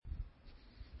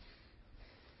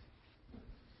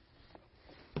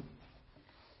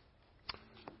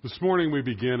This morning we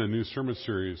begin a new sermon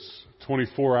series,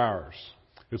 24 hours.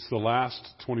 It's the last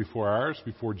 24 hours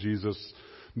before Jesus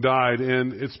died.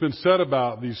 And it's been said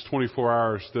about these 24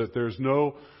 hours that there's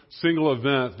no single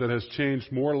event that has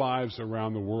changed more lives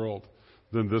around the world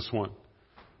than this one.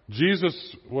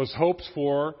 Jesus was hoped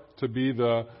for to be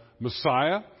the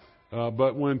Messiah,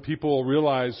 but when people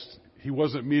realized he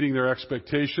wasn't meeting their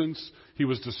expectations, he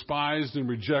was despised and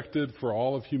rejected for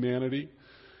all of humanity.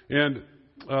 And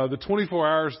the 24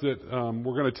 hours that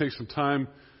we're going to take some time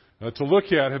to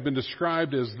look at have been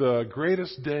described as the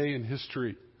greatest day in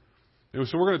history. And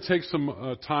so we're going to take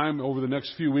some time over the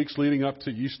next few weeks leading up to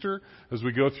Easter as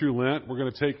we go through Lent. We're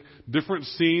going to take different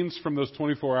scenes from those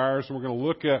 24 hours, and we're going to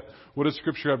look at what does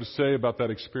Scripture have to say about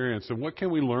that experience and what can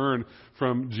we learn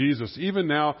from Jesus. Even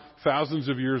now, thousands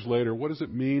of years later, what does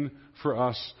it mean for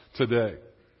us today?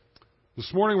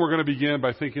 This morning we're going to begin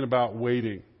by thinking about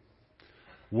waiting.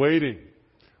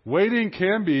 Waiting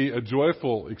can be a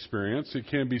joyful experience. It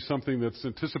can be something that's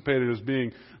anticipated as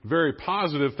being very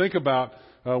positive. Think about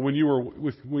when you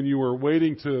were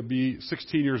waiting to be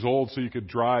 16 years old so you could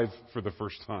drive for the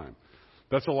first time.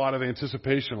 That's a lot of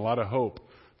anticipation, a lot of hope.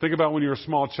 Think about when you're a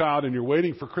small child and you're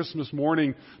waiting for Christmas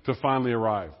morning to finally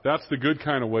arrive. That's the good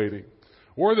kind of waiting.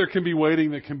 Or there can be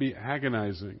waiting that can be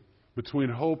agonizing between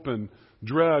hope and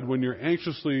dread when you're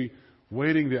anxiously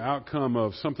waiting the outcome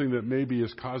of something that maybe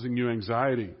is causing you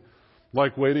anxiety,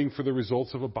 like waiting for the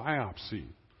results of a biopsy,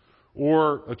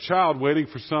 or a child waiting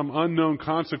for some unknown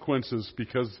consequences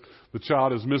because the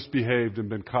child has misbehaved and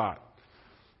been caught.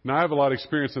 Now, I have a lot of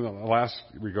experience in the last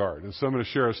regard, and so I'm going to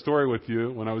share a story with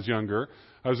you. When I was younger,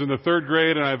 I was in the third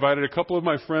grade, and I invited a couple of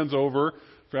my friends over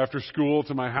after school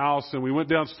to my house, and we went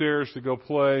downstairs to go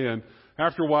play, and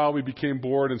after a while we became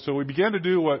bored, and so we began to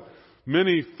do what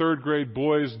many third grade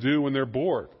boys do when they're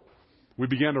bored. We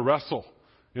began to wrestle.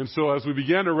 And so as we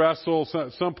began to wrestle,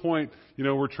 at some point,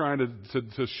 we're trying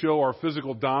to show our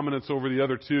physical dominance over the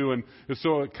other two. And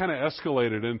so it kind of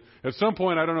escalated. And at some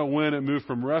point, I don't know when, it moved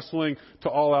from wrestling to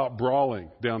all-out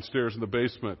brawling downstairs in the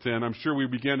basement. And I'm sure we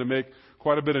began to make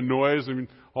quite a bit of noise. I mean,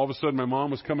 all of a sudden, my mom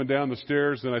was coming down the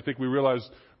stairs, and I think we realized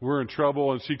we're in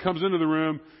trouble. And she comes into the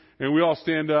room, and we all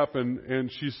stand up,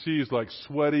 and she sees like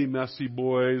sweaty, messy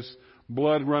boys,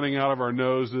 blood running out of our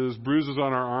noses, bruises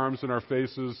on our arms and our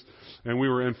faces, and we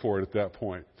were in for it at that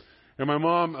point. And my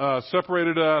mom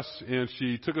separated us, and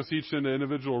she took us each into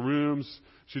individual rooms.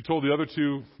 She told the other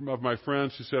two of my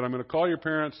friends, she said, I'm going to call your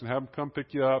parents and have them come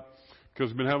pick you up because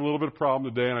we've been having a little bit of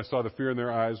problem today, and I saw the fear in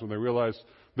their eyes when they realized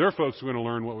their folks were going to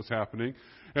learn what was happening.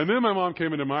 And then my mom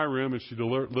came into my room, and she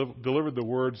delivered the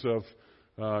words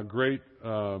of great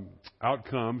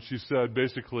outcome. She said,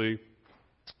 basically,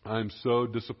 I'm so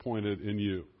disappointed in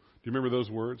you. Do you remember those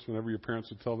words whenever your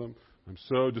parents would tell them? I'm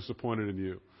so disappointed in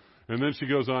you. And then she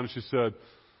goes on and she said,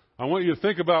 I want you to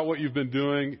think about what you've been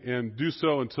doing and do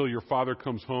so until your father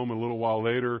comes home a little while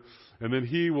later, and then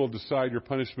he will decide your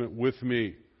punishment with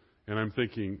me. And I'm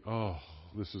thinking, oh,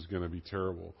 this is going to be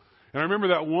terrible. And I remember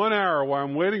that 1 hour while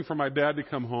I'm waiting for my dad to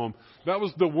come home. That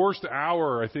was the worst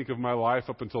hour, I think, of my life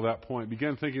up until that point.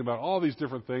 Began thinking about all these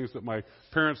different things that my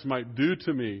parents might do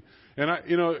to me. And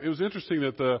it was interesting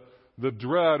that the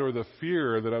dread or the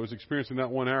fear that I was experiencing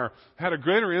that 1 hour had a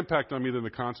greater impact on me than the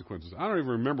consequences. I don't even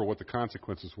remember what the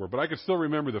consequences were, but I can still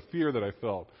remember the fear that I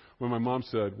felt when my mom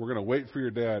said, we're going to wait for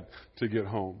your dad to get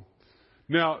home.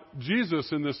 Now,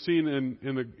 Jesus in this scene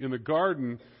in the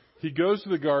garden, he goes to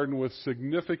the garden with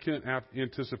significant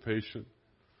anticipation.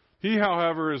 He,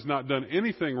 however, has not done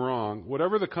anything wrong.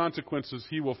 Whatever the consequences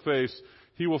he will face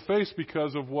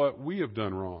because of what we have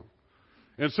done wrong.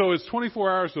 And so his 24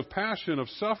 hours of passion, of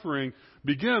suffering,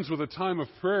 begins with a time of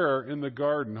prayer in the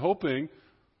garden,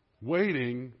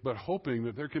 waiting, but hoping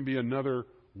that there can be another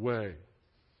way.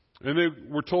 And they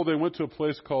were told they went to a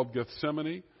place called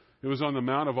Gethsemane. It was on the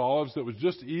Mount of Olives that was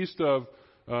just east of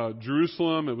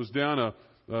Jerusalem. It was down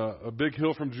a big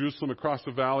hill from Jerusalem across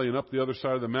the valley and up the other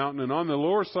side of the mountain. And on the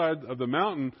lower side of the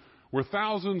mountain were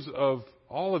thousands of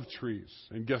olive trees.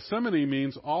 And Gethsemane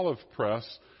means olive press.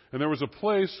 And there was a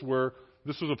place where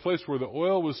the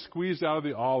oil was squeezed out of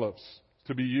the olives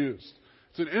to be used.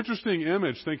 It's an interesting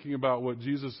image thinking about what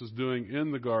Jesus is doing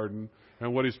in the garden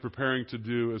and what he's preparing to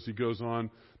do as he goes on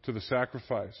to the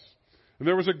sacrifice. And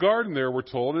there was a garden there, we're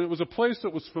told, and it was a place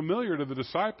that was familiar to the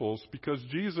disciples because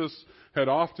Jesus had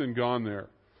often gone there.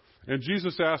 And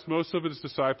Jesus asked most of his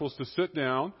disciples to sit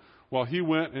down while he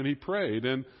went and he prayed.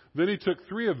 And then he took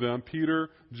three of them,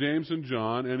 Peter, James, and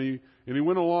John, and he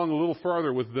went along a little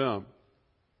farther with them.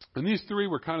 And these three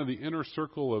were kind of the inner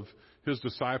circle of his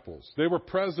disciples. They were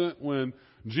present when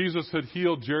Jesus had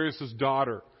healed Jairus'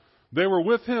 daughter. They were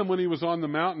with him when he was on the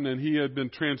mountain and he had been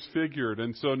transfigured.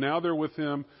 And so now they're with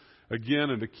him again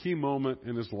at a key moment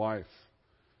in his life.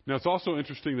 Now, it's also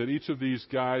interesting that each of these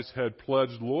guys had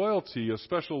pledged loyalty, a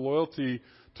special loyalty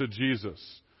to Jesus.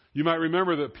 You might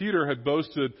remember that Peter had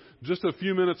boasted just a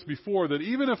few minutes before that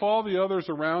even if all the others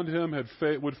around him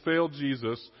would fail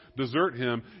Jesus, desert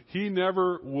him, he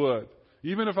never would.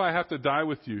 Even if I have to die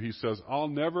with you, he says, I'll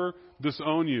never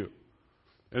disown you.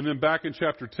 And then back in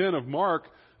chapter 10 of Mark,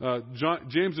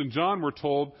 James and John were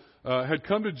told, had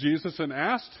come to Jesus and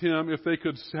asked him if they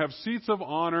could have seats of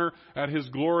honor at his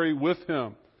glory with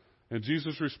him. And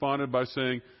Jesus responded by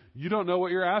saying, you don't know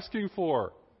what you're asking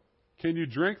for. Can you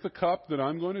drink the cup that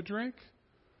I'm going to drink?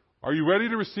 Are you ready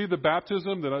to receive the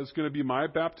baptism that is going to be my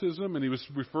baptism? And he was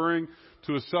referring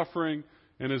to his suffering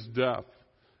and his death.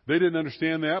 They didn't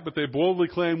understand that, but they boldly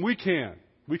claimed, we can.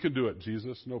 We can do it,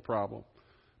 Jesus, no problem.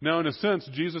 Now, in a sense,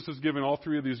 Jesus has given all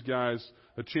three of these guys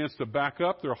a chance to back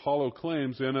up their hollow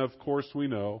claims, and of course we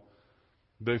know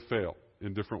they fail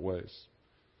in different ways.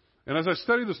 And as I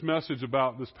studied this message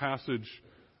about this passage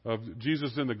of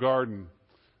Jesus in the garden,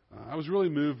 I was really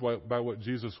moved by what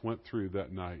Jesus went through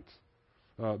that night.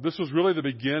 This was really the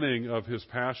beginning of his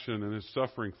passion and his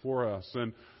suffering for us.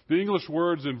 And the English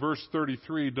words in verse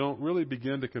 33 don't really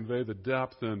begin to convey the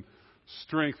depth and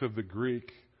strength of the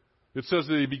Greek. It says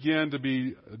that he began to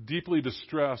be deeply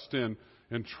distressed and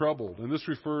troubled. And this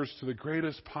refers to the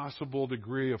greatest possible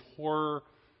degree of horror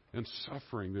and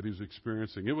suffering that he was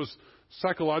experiencing. It was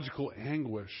psychological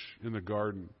anguish in the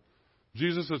garden.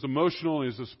 Jesus' emotional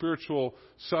and his spiritual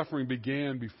suffering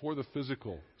began before the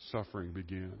physical suffering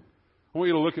began. I want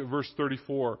you to look at verse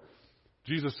 34.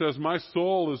 Jesus says, my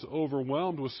soul is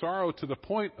overwhelmed with sorrow to the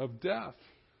point of death.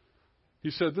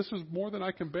 He said, this is more than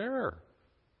I can bear.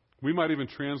 We might even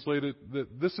translate it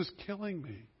that this is killing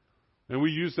me. And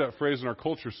we use that phrase in our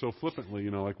culture so flippantly,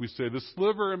 like we say, the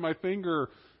sliver in my finger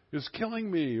is killing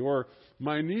me, or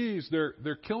my knees,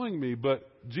 they're killing me. But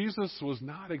Jesus was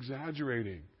not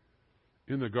exaggerating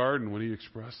in the garden when he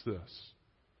expressed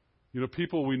this.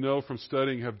 People we know from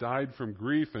studying have died from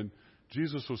grief, and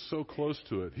Jesus was so close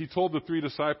to it. He told the 3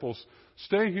 disciples,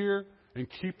 stay here and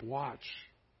keep watch.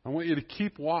 I want you to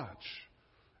keep watch.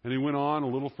 And he went on a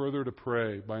little further to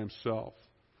pray by himself.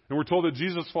 And we're told that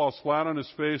Jesus falls flat on his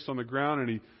face on the ground,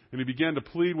 and he began to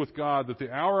plead with God that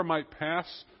the hour might pass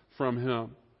from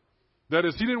him. That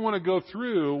is, he didn't want to go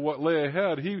through what lay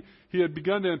ahead. He had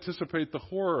begun to anticipate the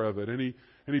horror of it, and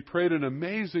he prayed an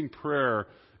amazing prayer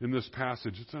in this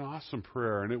passage. It's an awesome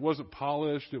prayer, and it wasn't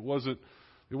polished, it wasn't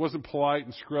polite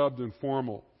and scrubbed and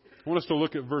formal. I want us to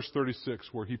look at verse 36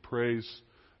 where he prays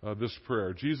this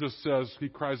prayer. Jesus says, he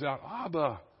cries out,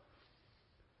 Abba.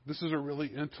 This is a really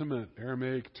intimate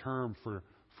Aramaic term for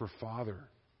father.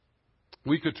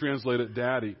 We could translate it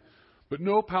daddy. But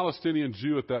no Palestinian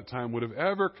Jew at that time would have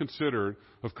ever considered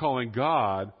of calling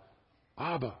God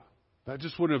Abba. That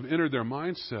just wouldn't have entered their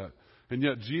mindset. And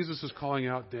yet Jesus is calling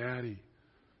out daddy.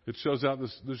 It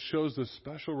shows this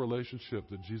special relationship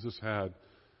that Jesus had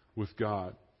with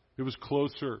God. It was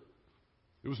closer.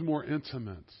 It was more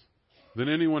intimate than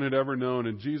anyone had ever known.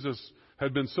 And Jesus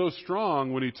had been so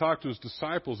strong when he talked to his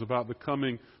disciples about the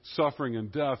coming suffering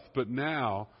and death. But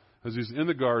now, as he's in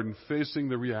the garden facing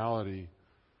the reality,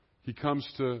 he comes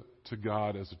to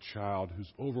God as a child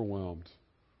who's overwhelmed.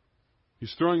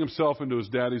 He's throwing himself into his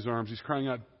daddy's arms. He's crying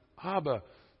out, Abba,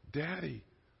 Daddy.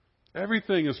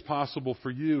 Everything is possible for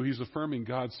you. He's affirming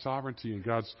God's sovereignty and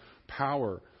God's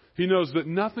power. He knows that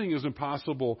nothing is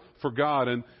impossible for God,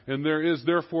 and there is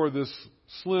therefore this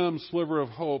slim sliver of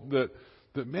hope that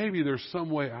maybe there's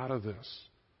some way out of this.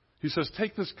 He says,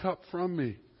 take this cup from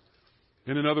me.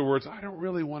 And in other words, I don't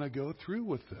really want to go through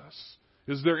with this.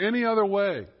 Is there any other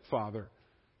way, Father?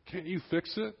 Can't you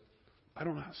fix it?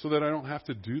 So that I don't have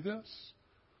to do this?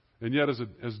 And yet,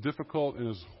 as difficult and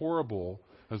as horrible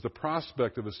as the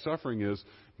prospect of his suffering is,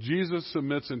 Jesus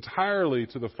submits entirely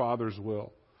to the Father's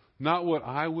will. Not what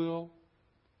I will,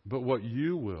 but what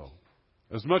you will.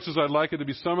 As much as I'd like it to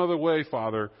be some other way,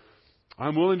 Father,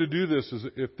 I'm willing to do this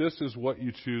if this is what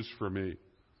you choose for me.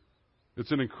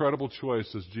 It's an incredible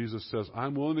choice, as Jesus says,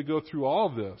 I'm willing to go through all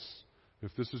of this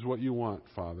if this is what you want,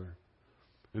 Father.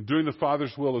 And doing the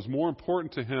Father's will is more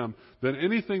important to him than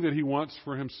anything that he wants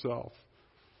for himself.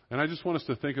 And I just want us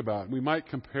to think about it. We might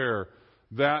compare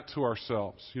that to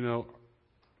ourselves.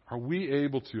 Are we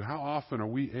able to, how often are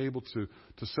we able to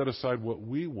set aside what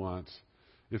we want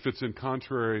if it's in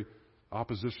contrary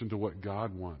opposition to what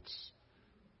God wants?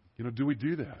 Do we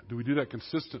do that? Do we do that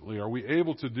consistently? Are we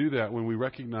able to do that when we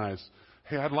recognize,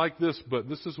 hey, I'd like this, but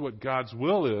this is what God's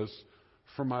will is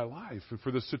for my life and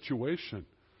for this situation?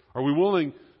 Are we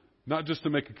willing not just to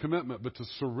make a commitment, but to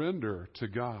surrender to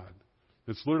God.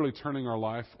 It's literally turning our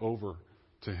life over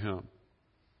to Him.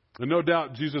 And no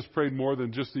doubt Jesus prayed more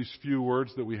than just these few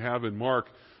words that we have in Mark,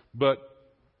 but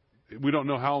we don't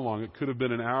know how long. It could have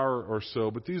been an hour or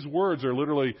so. But these words are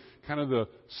literally kind of the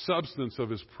substance of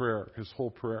His prayer, His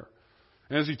whole prayer.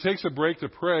 And as He takes a break to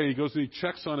pray, He goes and He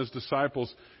checks on His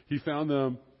disciples. He found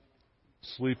them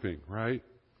sleeping, right?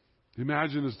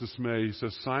 Imagine His dismay. He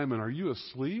says, Simon, are you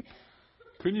asleep?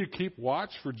 Couldn't you keep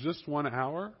watch for just 1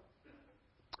 hour?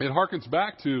 It harkens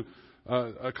back to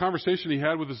a conversation He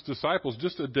had with His disciples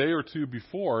just a day or two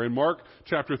before. In Mark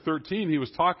chapter 13, He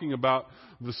was talking about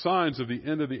the signs of the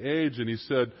end of the age, and He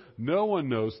said, no one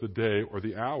knows the day or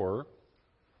the hour.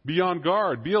 Be on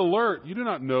guard. Be alert. You do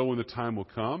not know when the time will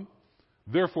come.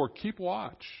 Therefore, keep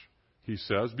watch, He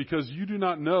says, because you do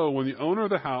not know when the owner of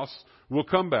the house will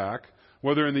come back,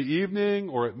 whether in the evening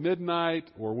or at midnight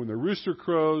or when the rooster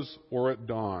crows or at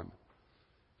dawn.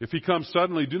 If He comes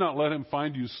suddenly, do not let Him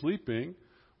find you sleeping.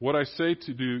 What I say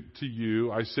to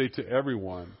you, I say to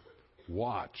everyone,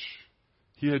 watch.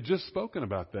 He had just spoken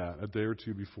about that a day or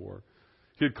two before.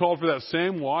 He had called for that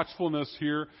same watchfulness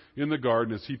here in the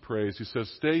garden as He prays. He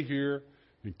says, stay here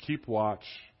and keep watch.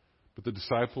 But the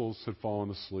disciples had fallen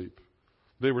asleep.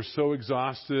 They were so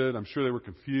exhausted. I'm sure they were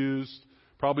confused,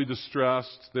 probably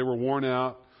distressed. They were worn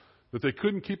out that they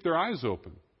couldn't keep their eyes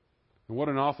open. And what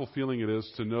an awful feeling it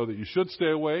is to know that you should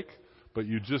stay awake, but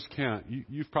you just can't.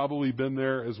 You've probably been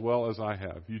there as well as I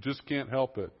have. You just can't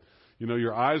help it. You know,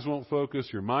 your eyes won't focus.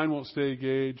 Your mind won't stay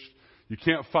engaged. You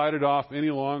can't fight it off any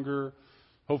longer.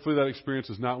 Hopefully that experience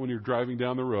is not when you're driving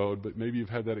down the road, but maybe you've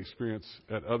had that experience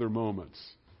at other moments.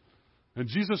 And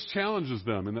Jesus challenges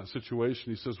them in that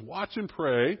situation. He says, watch and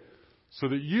pray so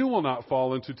that you will not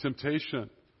fall into temptation.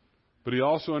 But He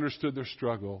also understood their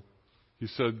struggle. He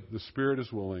said, the spirit is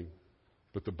willing,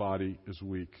 but the body is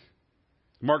weak.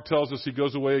 Mark tells us He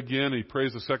goes away again and He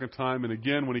prays a second time. And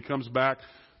again, when He comes back,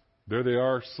 there they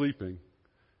are sleeping.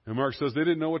 And Mark says they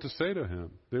didn't know what to say to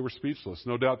Him. They were speechless.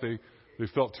 No doubt they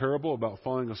felt terrible about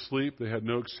falling asleep. They had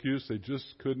no excuse. They just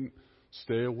couldn't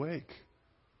stay awake.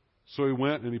 So He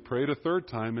went and He prayed a third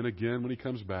time. And again, when He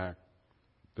comes back,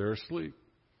 they're asleep.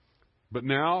 But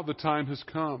now the time has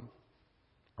come.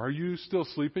 Are you still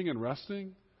sleeping and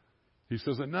resting? He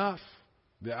says, enough.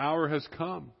 The hour has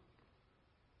come.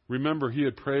 Remember, He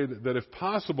had prayed that if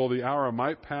possible, the hour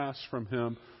might pass from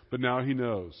Him, but now He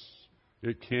knows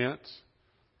it can't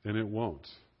and it won't.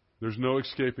 There's no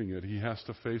escaping it. He has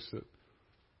to face it.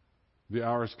 The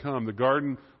hour has come. The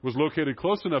garden was located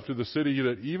close enough to the city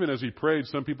that even as He prayed,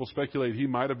 some people speculate He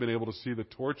might have been able to see the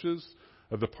torches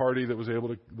of the party that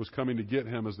was coming to get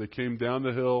Him as they came down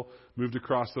the hill, moved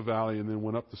across the valley, and then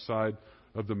went up the side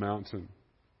of the mountain.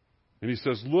 And He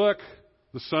says, look,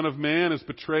 the Son of Man is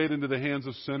betrayed into the hands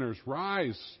of sinners.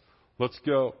 Rise, let's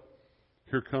go.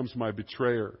 Here comes my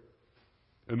betrayer.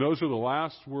 And those are the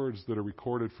last words that are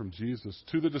recorded from Jesus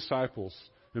to the disciples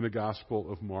in the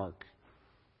Gospel of Mark.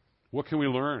 What can we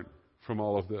learn from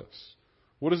all of this?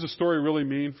 What does the story really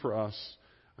mean for us?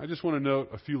 I just want to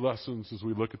note a few lessons as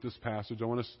we look at this passage. I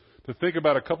want us to think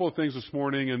about a couple of things this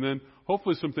morning and then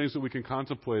hopefully some things that we can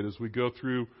contemplate as we go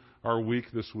through our week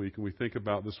this week and we think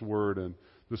about this word and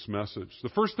this message. The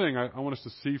first thing I want us to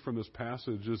see from this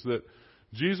passage is that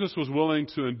Jesus was willing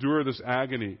to endure this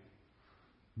agony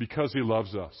because He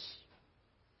loves us.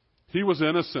 He was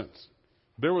innocent.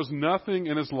 There was nothing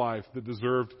in His life that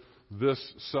deserved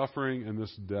this suffering and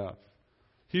this death.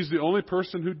 He's the only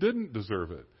person who didn't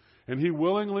deserve it. And He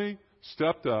willingly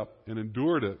stepped up and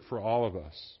endured it for all of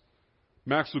us.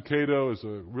 Max Lucado is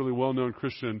a really well-known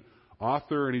Christian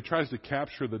author, and he tries to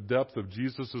capture the depth of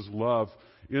Jesus' love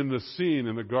in the scene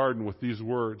in the garden with these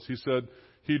words. He said,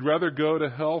 He'd rather go to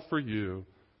hell for you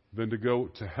than to go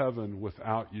to heaven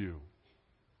without you.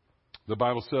 The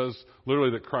Bible says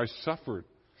literally that Christ suffered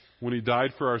when He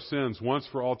died for our sins once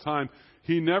for all time.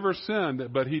 He never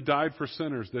sinned, but He died for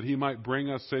sinners that He might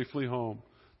bring us safely home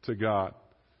to God.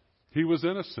 He was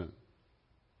innocent.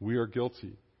 We are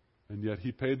guilty. And yet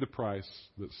He paid the price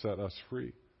that set us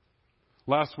free.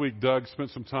 Last week, Doug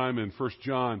spent some time in 1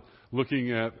 John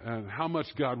looking at how much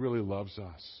God really loves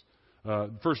us.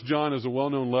 1 John is a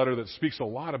well-known letter that speaks a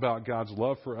lot about God's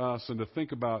love for us and to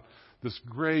think about this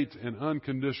great and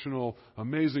unconditional,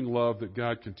 amazing love that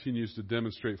God continues to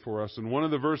demonstrate for us. And one of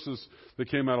the verses that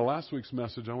came out of last week's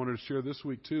message I wanted to share this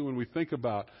week too when we think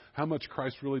about how much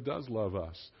Christ really does love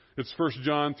us. It's 1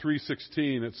 John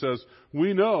 3:16. It says,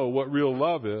 we know what real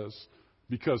love is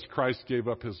because Christ gave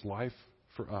up His life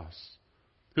for us.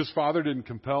 His Father didn't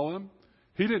compel Him.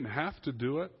 He didn't have to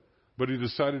do it, but He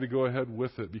decided to go ahead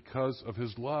with it because of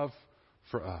His love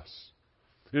for us.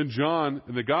 In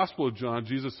the Gospel of John,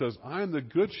 Jesus says, I am the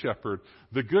good shepherd.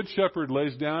 The good shepherd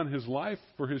lays down his life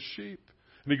for his sheep.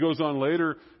 And he goes on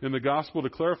later in the Gospel to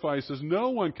clarify, he says, no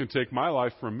one can take my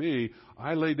life from me.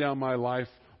 I lay down my life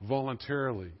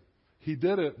voluntarily. He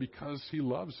did it because he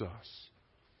loves us.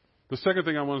 The second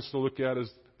thing I want us to look at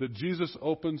is that Jesus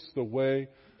opens the way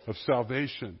of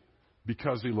salvation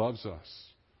because he loves us.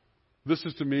 This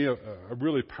is, to me, a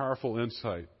really powerful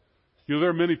insight. You know, there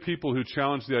are many people who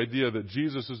challenge the idea that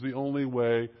Jesus is the only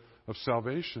way of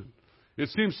salvation. It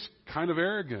seems kind of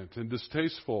arrogant and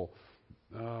distasteful.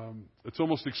 It's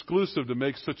almost exclusive to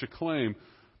make such a claim.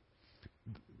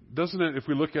 Doesn't it, if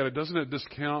we look at it, doesn't it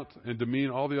discount and demean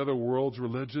all the other world's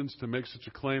religions to make such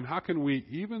a claim? How can we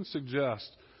even suggest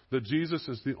that Jesus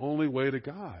is the only way to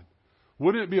God?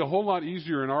 Wouldn't it be a whole lot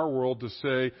easier in our world to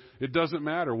say, it doesn't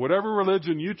matter. Whatever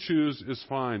religion you choose is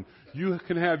fine. You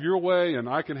can have your way and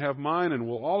I can have mine, and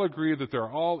we'll all agree that they're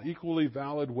all equally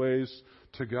valid ways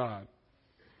to God.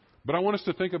 But I want us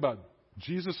to think about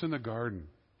Jesus in the garden.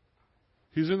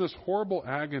 He's in this horrible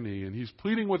agony, and he's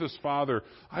pleading with his Father,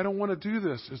 I don't want to do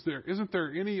this. Isn't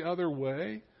there any other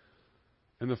way?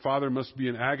 And the Father must be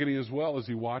in agony as well as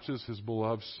he watches his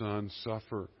beloved Son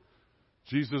suffer.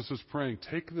 Jesus is praying,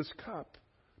 take this cup.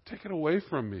 Take it away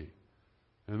from me.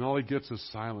 And all he gets is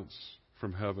silence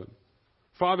from heaven.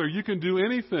 Father, you can do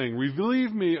anything.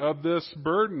 Relieve me of this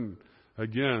burden.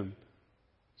 Again,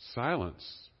 silence.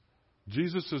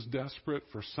 Jesus is desperate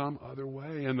for some other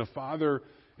way, and the Father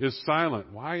is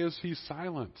silent. Why is he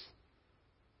silent?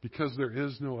 Because there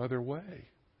is no other way.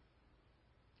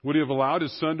 Would he have allowed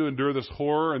his Son to endure this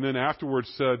horror and then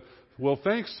afterwards said, well,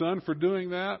 thanks, Son, for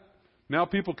doing that. Now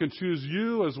people can choose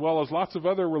you as well as lots of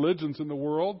other religions in the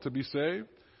world to be saved.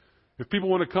 If people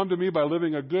want to come to me by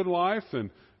living a good life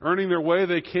and earning their way,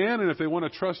 they can. And if they want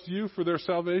to trust you for their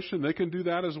salvation, they can do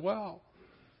that as well.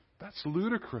 That's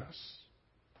ludicrous.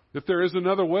 If there is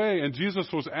another way, and Jesus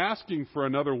was asking for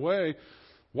another way,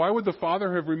 why would the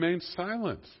Father have remained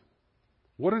silent?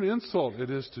 What an insult it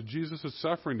is to Jesus'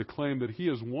 suffering to claim that he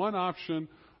is one option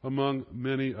among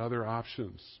many other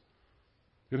options.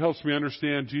 It helps me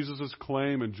understand Jesus'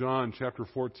 claim in John chapter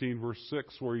 14, verse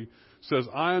 6, where he says,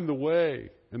 I am the way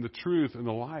and the truth and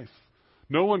the life.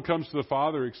 No one comes to the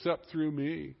Father except through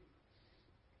me.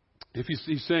 If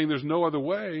he's saying there's no other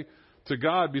way to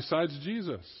God besides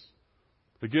Jesus.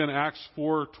 Again, Acts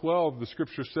 4:12, the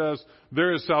Scripture says,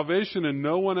 there is salvation in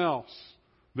no one else.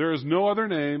 There is no other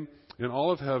name in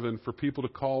all of heaven for people to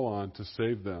call on to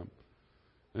save them.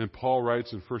 And Paul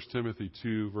writes in 1 Timothy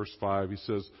 2, verse 5, he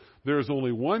says, there is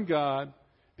only one God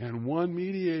and one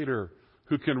mediator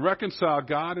who can reconcile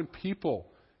God and people,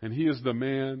 and he is the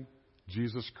man,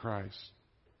 Jesus Christ.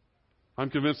 I'm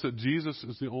convinced that Jesus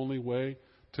is the only way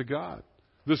to God.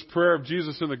 This prayer of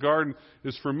Jesus in the garden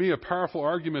is for me a powerful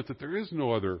argument that there is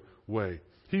no other way.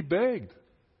 He begged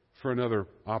for another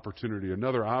opportunity,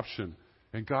 another option,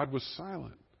 and God was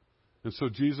silent. And so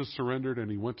Jesus surrendered and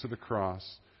he went to the cross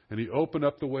and he opened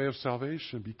up the way of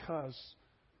salvation because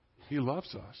he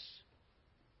loves us.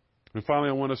 And finally,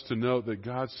 I want us to note that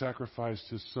God sacrificed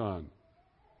his Son.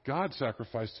 God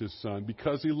sacrificed his Son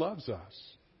because he loves us.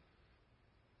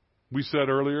 We said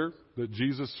earlier that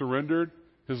Jesus surrendered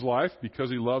his life because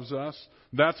he loves us.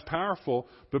 That's powerful.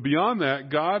 But beyond that,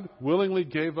 God willingly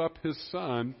gave up his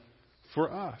Son for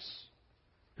us.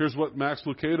 Here's what Max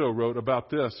Lucado wrote about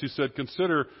this. He said,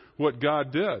 consider what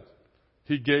God did.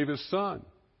 He gave his Son,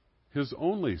 his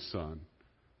only Son.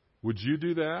 Would you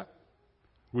do that?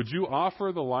 Would you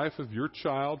offer the life of your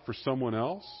child for someone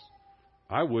else?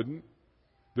 I wouldn't.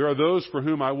 There are those for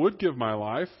whom I would give my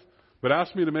life, but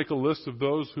ask me to make a list of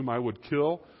those whom I would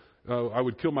kill. I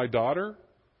would kill my daughter.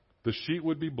 The sheet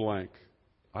would be blank.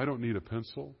 I don't need a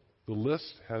pencil. The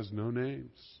list has no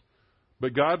names.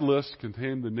 But God's list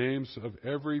contained the names of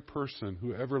every person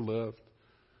who ever lived.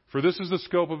 For this is the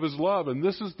scope of his love, and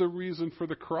this is the reason for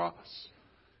the cross.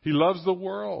 He loves the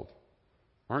world.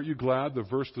 Aren't you glad the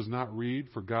verse does not read,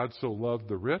 for God so loved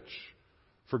the rich,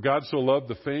 for God so loved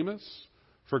the famous,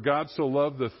 for God so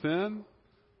loved the thin?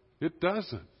 It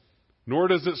doesn't. Nor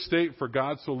does it state, for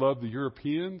God so loved the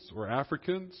Europeans or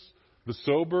Africans, the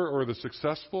sober or the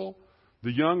successful,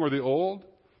 the young or the old.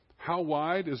 How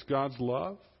wide is God's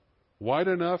love? Wide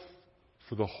enough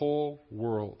for the whole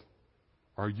world.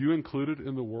 Are you included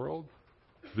in the world?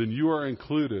 Then you are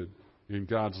included in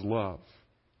God's love.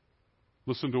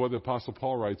 Listen to what the Apostle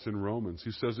Paul writes in Romans.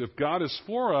 He says, if God is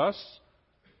for us,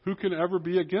 who can ever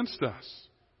be against us?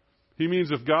 He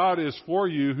means if God is for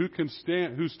you, who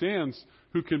stands,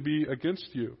 who can be against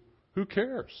you? Who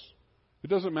cares? It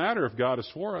doesn't matter if God is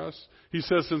for us. He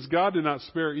says, since God did not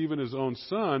spare even his own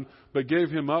son, but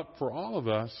gave him up for all of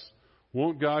us,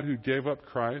 won't God who gave up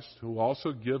Christ, who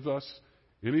also give us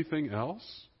anything else?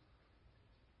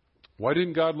 Why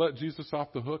didn't God let Jesus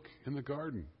off the hook in the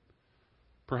garden?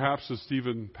 Perhaps, as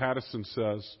Stephen Pattison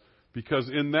says, because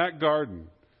in that garden,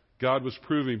 God was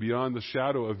proving beyond the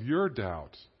shadow of your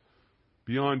doubt,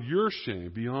 beyond your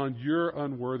shame, beyond your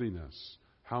unworthiness,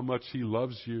 how much he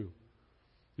loves you.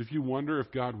 If you wonder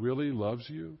if God really loves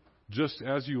you, just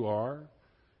as you are,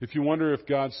 if you wonder if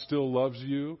God still loves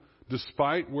you,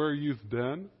 despite where you've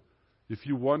been, if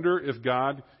you wonder if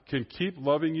God can keep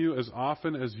loving you as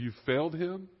often as you've failed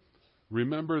him,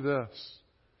 remember this: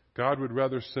 God would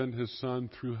rather send his son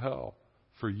through hell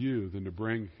for you than to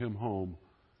bring him home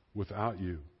without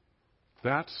you.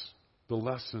 That's the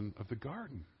lesson of the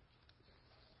garden.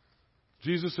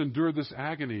 Jesus endured this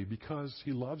agony because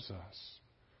he loves us.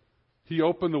 He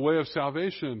opened the way of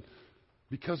salvation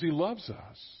because he loves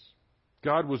us.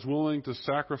 God was willing to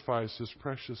sacrifice his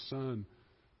precious son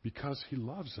because he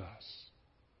loves us.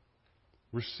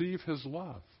 Receive his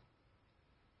love.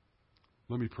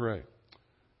 Let me pray.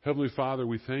 Heavenly Father,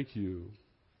 we thank you.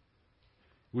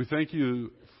 We thank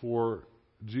you for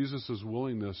Jesus'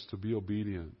 willingness to be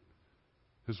obedient,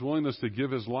 his willingness to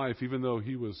give his life, even though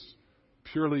he was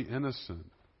purely innocent,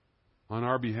 on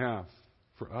our behalf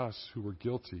for us who were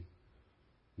guilty.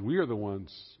 We are the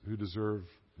ones who deserve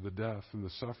the death and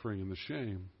the suffering and the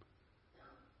shame.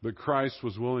 But Christ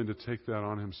was willing to take that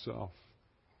on himself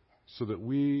so that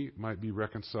we might be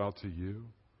reconciled to you,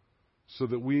 so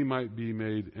that we might be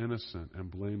made innocent and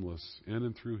blameless in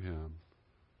and through him,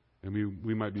 and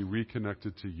we might be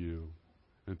reconnected to you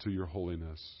and to your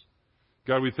holiness.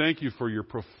 God, we thank you for your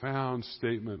profound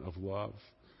statement of love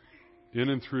in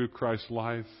and through Christ's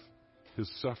life,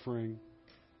 his suffering,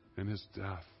 and his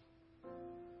death.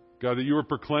 God, that you are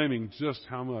proclaiming just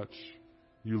how much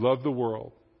you love the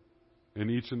world and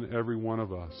each and every one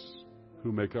of us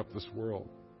who make up this world.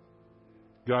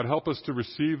 God, help us to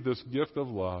receive this gift of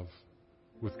love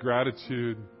with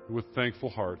gratitude, with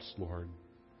thankful hearts, Lord.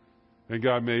 And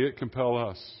God, may it compel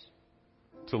us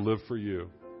to live for you,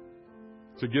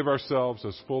 to give ourselves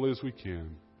as fully as we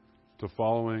can to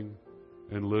following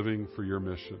and living for your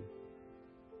mission.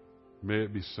 May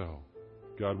it be so.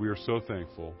 God, we are so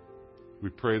thankful. We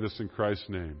pray this in Christ's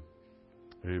name.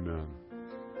 Amen.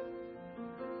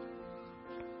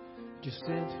 Would you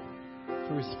stand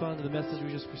to respond to the message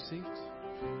we just received?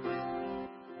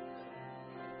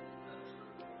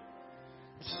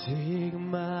 Take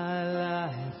my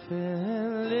life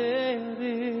and let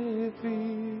it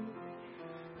be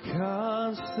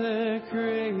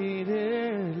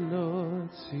consecrated, Lord,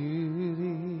 to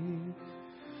thee.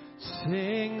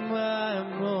 Take my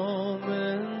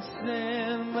moments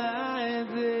and my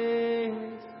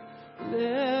days,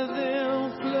 let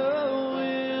them flow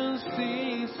in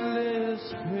ceaseless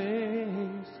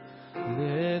praise.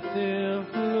 Let them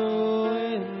flow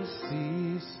in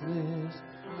ceaseless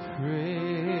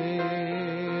praise.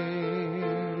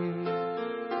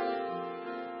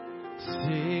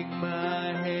 Take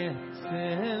my hands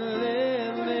and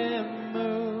let them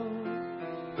move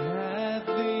at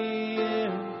the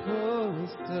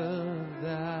impulse of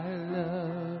thy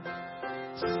love.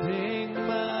 Take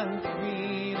my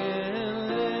feet and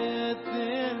let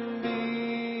them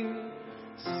be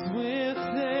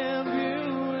swift and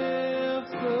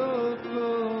beautiful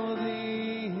for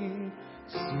thee.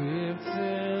 Swift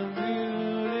and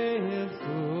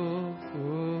beautiful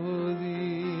for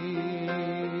thee.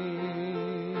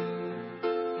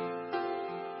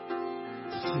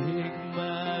 Take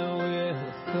my will,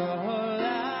 all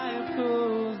I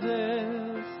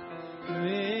possess.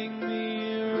 Make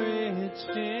me rich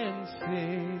in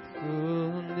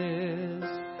faithfulness.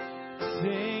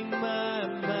 Take my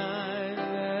mind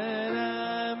that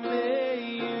I may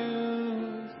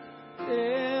use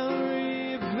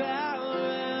every power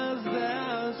as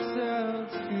thou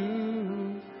shalt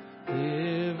choose.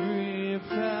 Every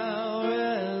power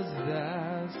as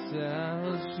thou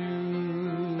shalt choose.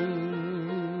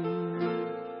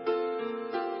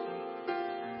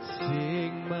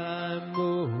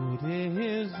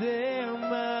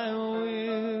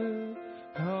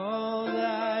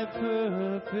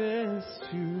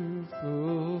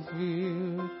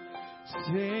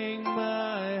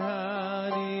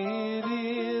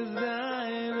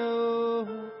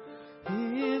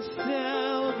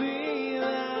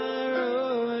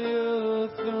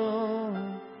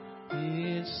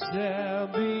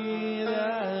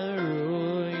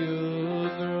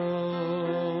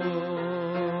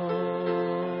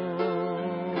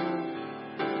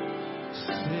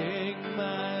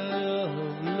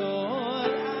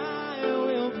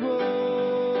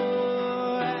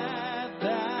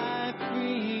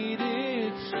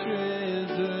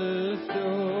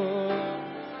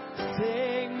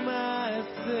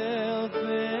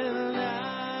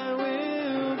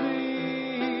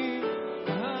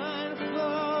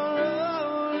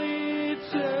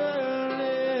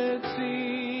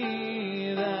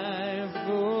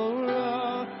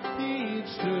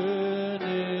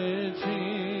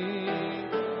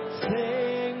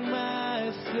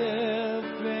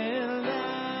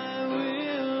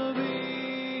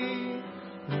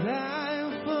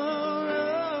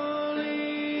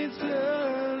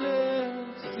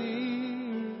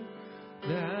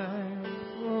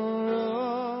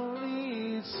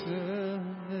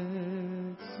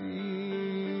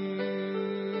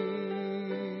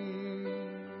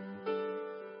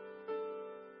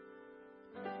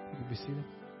 Be seated.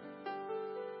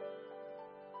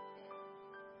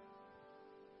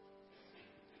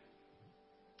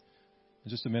 In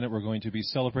just a minute, we're going to be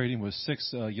celebrating with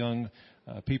 6 young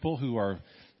people who are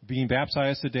being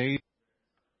baptized today.